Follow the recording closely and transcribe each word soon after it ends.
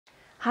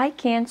Hi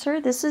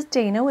Cancer, this is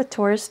Dana with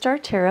Taurus Star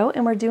Tarot,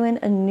 and we're doing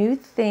a new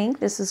thing.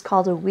 This is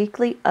called a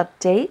weekly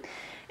update.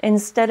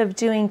 Instead of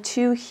doing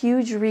 2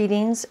 huge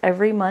readings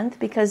every month,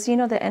 because you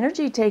know the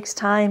energy takes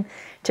time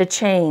to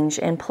change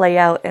and play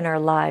out in our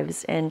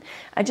lives, and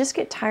I just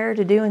get tired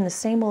of doing the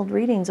same old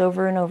readings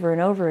over and over and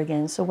over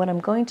again. So what I'm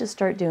going to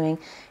start doing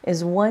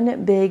is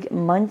one big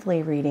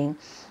monthly reading,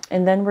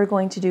 and then we're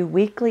going to do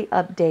weekly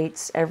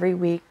updates every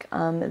week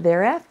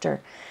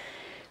thereafter.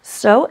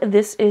 So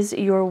this is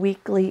your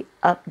weekly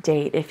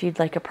update. If you'd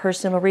like a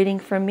personal reading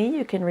from me,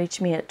 you can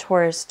reach me at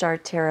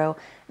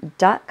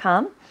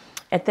TaurusStarTarot.com.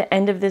 At the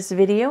end of this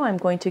video, I'm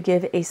going to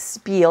give a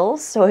spiel,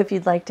 so if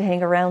you'd like to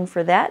hang around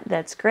for that,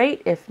 that's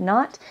great. If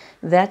not,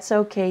 that's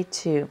okay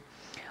too.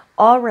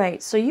 All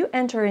right, so you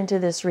enter into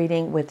this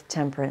reading with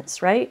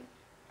Temperance, right?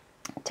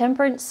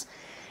 Temperance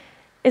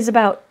is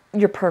about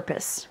your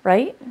purpose,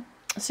 right?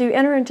 So you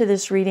enter into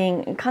this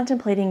reading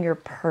contemplating your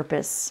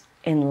purpose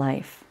in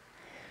life.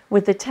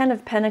 With the Ten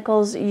of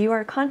Pentacles, you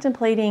are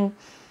contemplating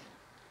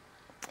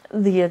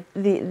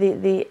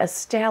the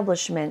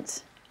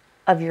establishment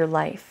of your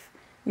life,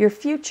 your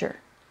future,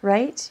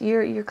 right?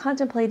 You're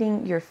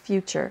contemplating your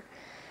future.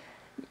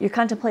 You're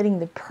contemplating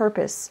the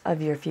purpose of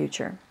your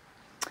future.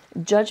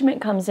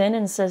 Judgment comes in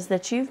and says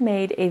that you've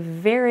made a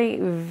very,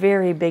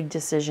 very big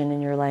decision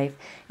in your life,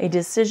 a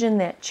decision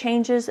that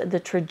changes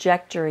the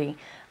trajectory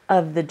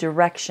of the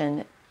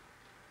direction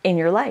in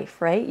your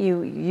life, right?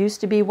 You used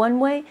to be one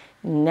way,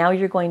 now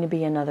you're going to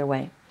be another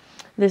way.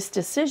 This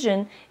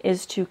decision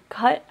is to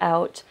cut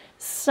out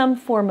some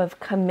form of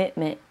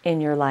commitment in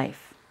your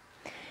life.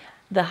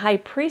 The High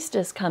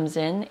Priestess comes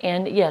in,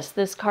 and yes,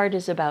 this card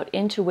is about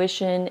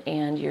intuition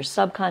and your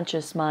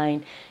subconscious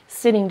mind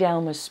sitting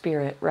down with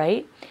spirit,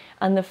 right?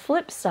 On the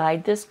flip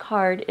side, this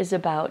card is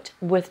about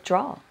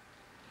withdrawal.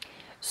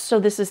 So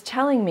this is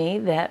telling me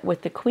that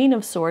with the Queen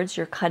of Swords,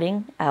 you're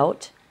cutting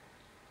out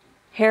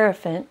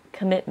Hierophant,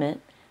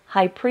 commitment,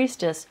 High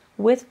Priestess,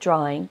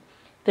 withdrawing,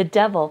 the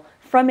Devil,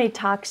 from a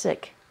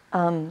toxic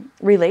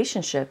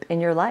relationship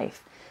in your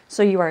life.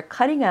 So you are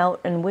cutting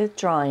out and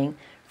withdrawing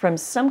from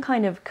some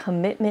kind of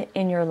commitment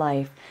in your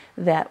life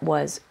that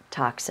was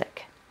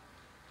toxic.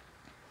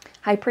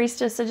 High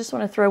Priestess, I just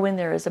want to throw in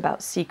there, is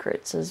about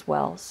secrets as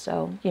well.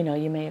 So, you know,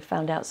 you may have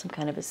found out some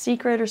kind of a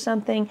secret or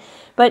something,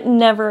 but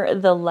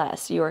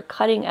nevertheless, you are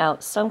cutting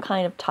out some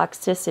kind of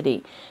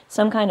toxicity,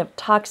 some kind of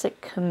toxic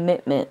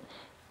commitment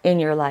in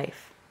your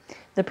life.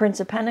 The Prince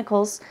of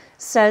Pentacles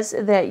says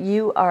that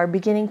you are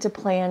beginning to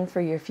plan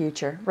for your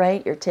future,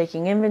 right? You're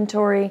taking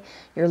inventory,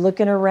 you're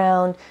looking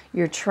around,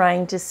 you're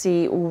trying to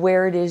see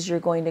where it is you're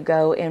going to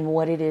go and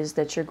what it is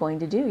that you're going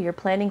to do. You're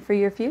planning for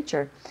your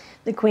future.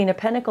 The Queen of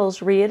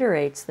Pentacles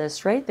reiterates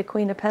this, right? The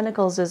Queen of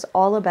Pentacles is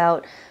all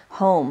about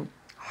home,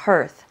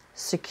 hearth,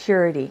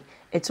 security.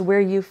 It's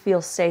where you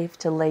feel safe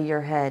to lay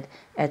your head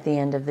at the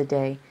end of the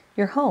day.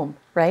 Your home,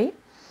 right?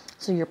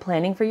 So you're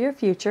planning for your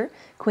future.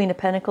 Queen of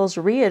Pentacles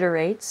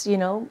reiterates, you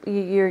know,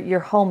 your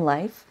home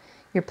life.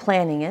 You're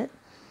planning it.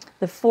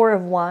 The Four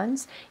of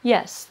Wands.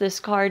 Yes, this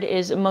card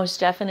is most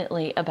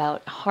definitely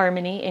about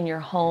harmony in your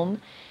home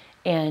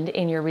and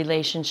in your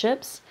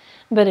relationships.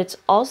 But it's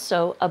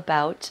also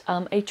about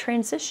a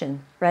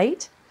transition,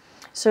 right?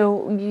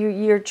 So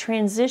you're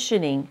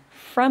transitioning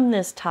from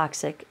this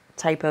toxic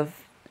type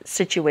of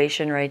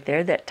situation right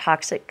there, that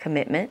toxic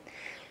commitment,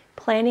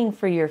 planning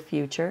for your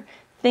future,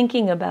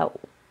 thinking about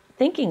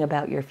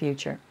your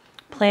future,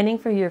 planning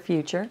for your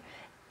future,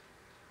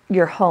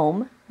 your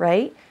home,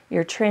 right?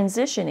 You're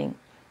transitioning.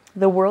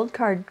 The World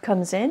card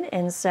comes in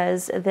and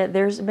says that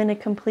there's been a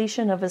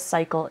completion of a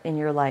cycle in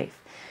your life.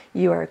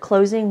 You are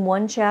closing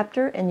one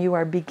chapter and you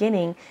are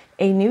beginning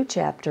a new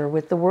chapter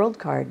with the World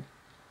card.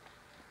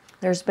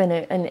 There's been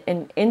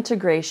an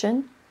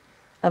integration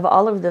of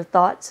all of the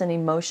thoughts and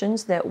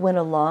emotions that went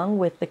along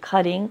with the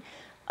cutting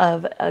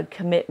of a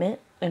commitment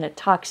in a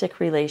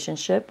toxic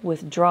relationship,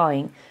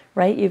 withdrawing,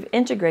 right? You've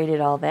integrated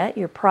all that,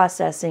 you're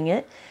processing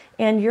it,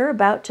 and you're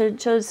about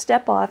to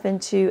step off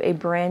into a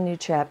brand new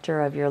chapter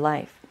of your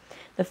life.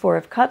 The Four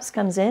of Cups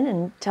comes in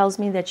and tells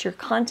me that you're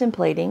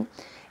contemplating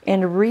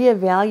and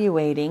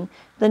reevaluating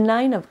the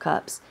Nine of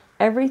Cups,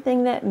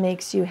 everything that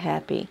makes you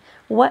happy.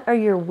 What are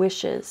your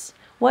wishes?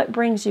 What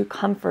brings you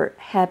comfort,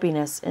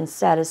 happiness, and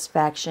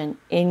satisfaction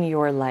in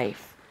your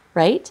life,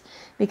 right?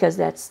 Because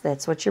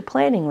that's what you're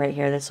planning right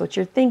here. That's what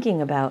you're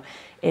thinking about.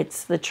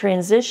 It's the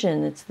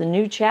transition. It's the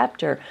new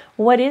chapter.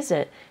 What is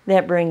it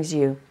that brings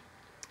you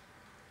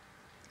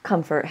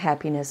comfort,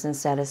 happiness, and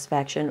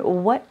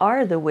satisfaction? What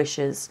are the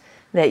wishes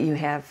that you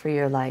have for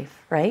your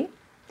life, right?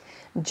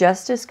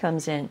 Justice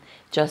comes in.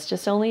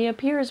 Justice only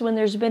appears when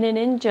there's been an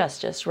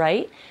injustice,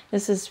 right?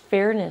 This is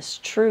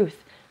fairness,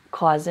 truth,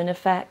 cause and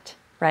effect,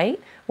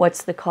 right?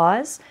 What's the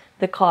cause?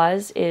 The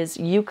cause is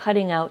you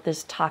cutting out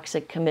this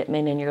toxic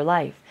commitment in your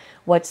life.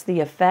 What's the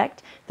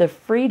effect? The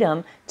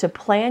freedom to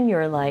plan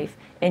your life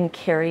and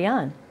carry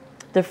on.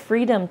 The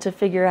freedom to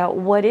figure out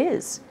what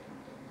is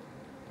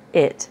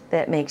it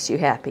that makes you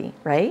happy,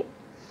 right?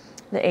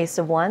 The Ace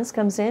of Wands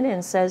comes in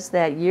and says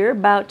that you're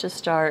about to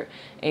start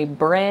a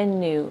brand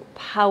new,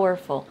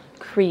 powerful,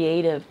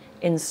 creative,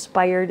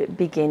 inspired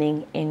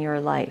beginning in your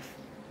life.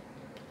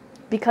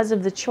 Because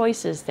of the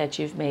choices that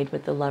you've made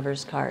with the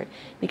Lover's card,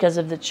 because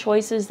of the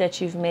choices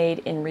that you've made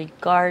in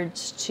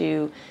regards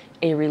to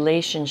a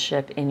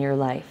relationship in your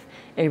life,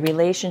 a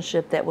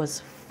relationship that was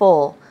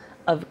full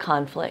of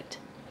conflict.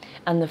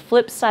 On the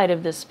flip side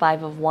of this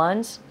Five of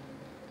Wands,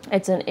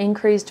 it's an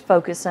increased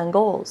focus on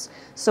goals.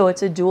 So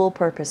it's a dual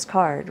purpose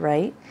card,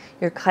 right?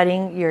 You're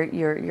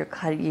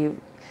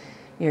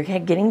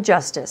getting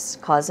justice,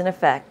 cause and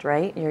effect,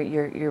 right?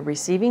 You're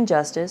receiving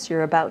justice.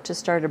 You're about to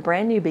start a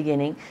brand new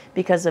beginning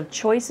because of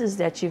choices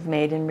that you've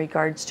made in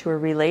regards to a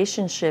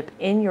relationship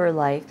in your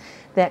life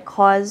that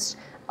caused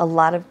a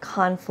lot of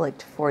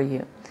conflict for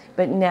you.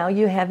 But now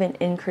you have an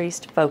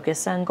increased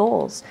focus on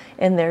goals.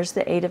 And there's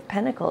the Eight of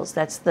Pentacles.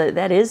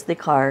 That is the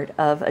card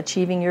of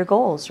achieving your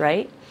goals,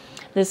 right?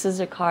 This is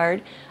a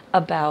card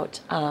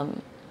about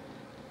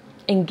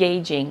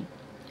engaging,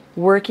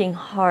 working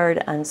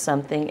hard on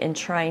something and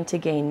trying to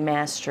gain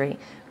mastery.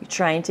 You're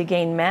trying to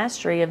gain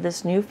mastery of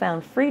this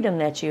newfound freedom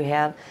that you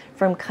have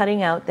from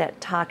cutting out that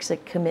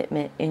toxic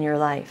commitment in your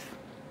life.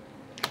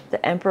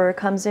 The Emperor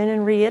comes in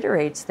and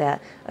reiterates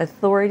that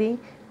authority,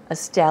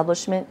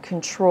 establishment,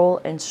 control,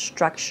 and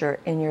structure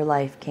in your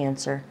life,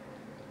 Cancer.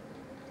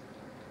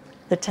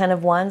 The Ten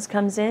of Wands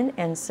comes in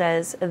and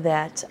says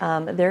that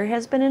there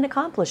has been an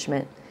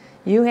accomplishment.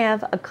 You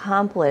have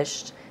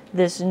accomplished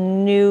this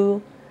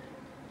new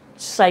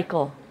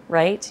cycle,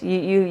 right?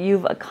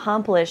 You've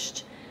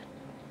accomplished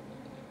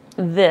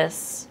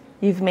this.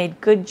 You've made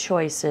good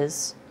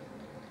choices,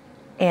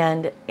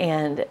 and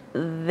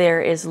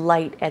there is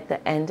light at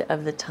the end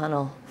of the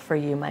tunnel for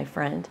you, my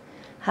friend.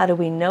 How do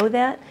we know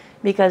that?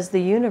 Because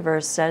the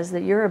universe says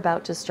that you're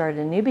about to start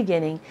a new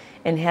beginning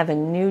and have a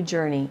new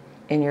journey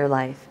in your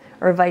life.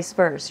 Or vice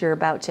versa, you're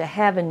about to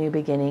have a new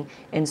beginning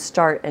and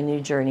start a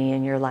new journey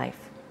in your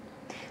life.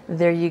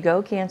 There you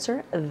go,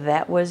 Cancer.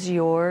 That was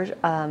your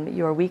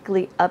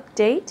weekly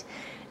update.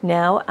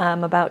 Now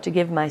I'm about to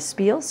give my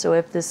spiel, so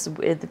if this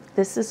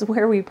is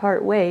where we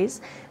part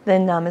ways,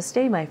 then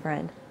namaste, my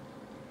friend.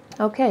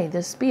 Okay,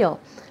 the spiel.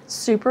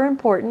 Super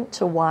important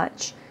to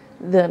watch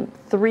the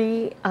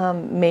three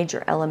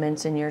major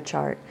elements in your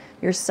chart.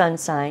 Your sun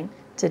sign,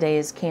 today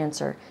is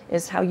Cancer,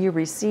 is how you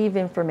receive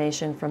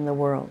information from the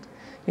world.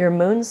 Your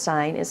moon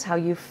sign is how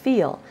you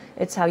feel.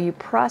 It's how you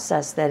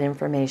process that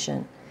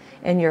information.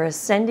 And your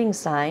ascending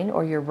sign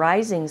or your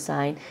rising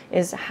sign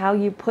is how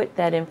you put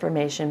that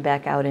information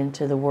back out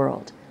into the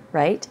world,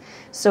 right?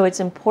 So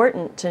it's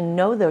important to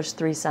know those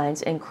three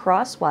signs and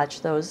cross-watch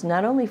those,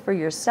 not only for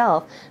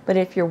yourself, but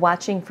if you're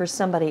watching for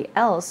somebody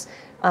else,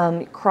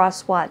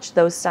 cross-watch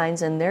those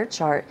signs in their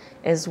chart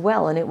as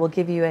well, and it will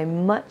give you a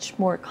much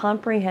more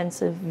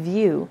comprehensive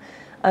view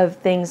of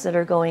things that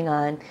are going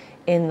on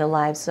in the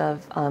lives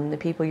of the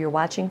people you're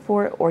watching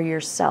for or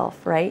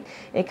yourself, right?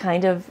 It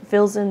kind of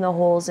fills in the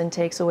holes and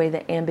takes away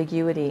the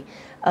ambiguity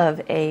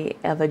of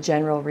a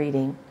general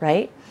reading,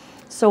 right?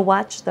 So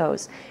watch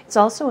those. It's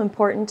also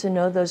important to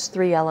know those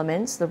three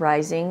elements, the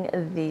rising,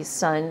 the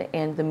sun,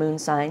 and the moon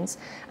signs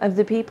of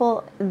the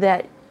people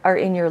that are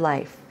in your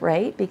life,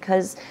 right?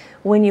 Because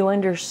when you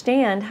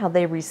understand how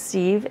they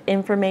receive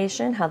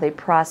information, how they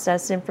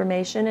process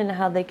information, and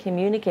how they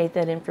communicate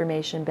that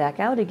information back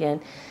out again,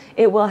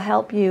 it will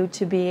help you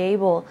to be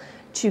able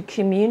to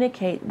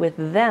communicate with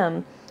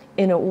them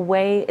in a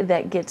way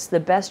that gets the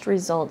best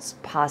results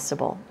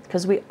possible,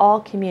 because we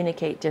all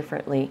communicate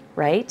differently,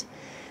 right?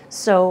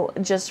 So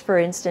just for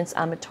instance,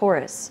 I'm a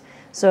Taurus.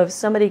 So if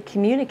somebody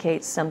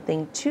communicates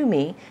something to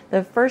me,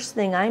 the first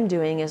thing I'm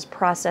doing is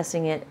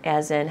processing it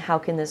as in, how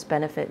can this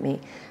benefit me?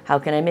 How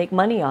can I make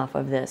money off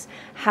of this?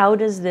 How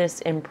does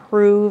this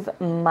improve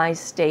my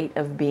state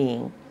of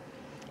being?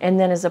 And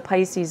then as a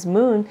Pisces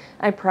moon,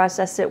 I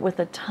process it with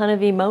a ton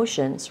of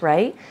emotions,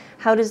 right?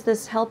 How does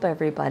this help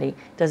everybody?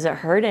 Does it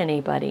hurt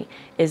anybody?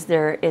 Is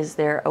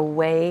there a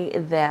way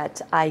that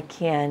I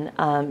can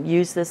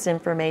use this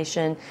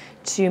information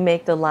to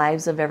make the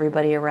lives of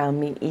everybody around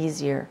me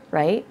easier,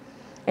 right?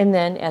 And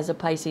then as a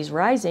Pisces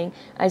rising,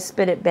 I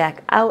spit it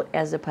back out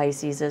as a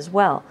Pisces as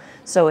well.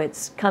 So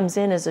it comes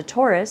in as a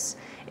Taurus,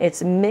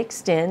 it's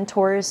mixed in,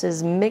 Taurus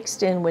is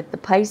mixed in with the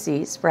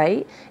Pisces,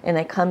 right? And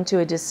I come to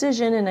a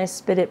decision and I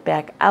spit it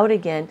back out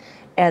again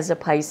as a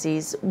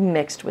Pisces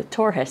mixed with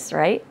Taurus,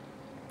 right?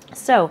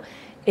 So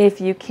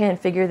if you can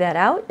figure that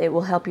out, it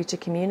will help you to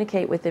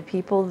communicate with the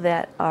people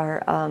that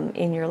are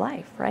in your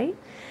life, right?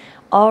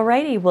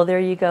 Alrighty, well there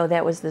you go.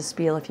 That was the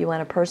spiel. If you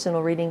want a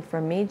personal reading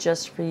from me,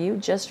 just for you,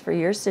 just for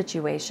your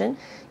situation,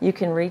 you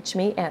can reach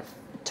me at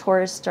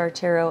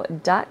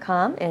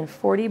TaurusStarTarot.com, and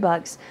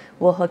 $40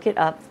 will hook it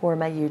up for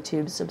my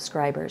YouTube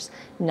subscribers.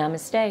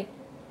 Namaste.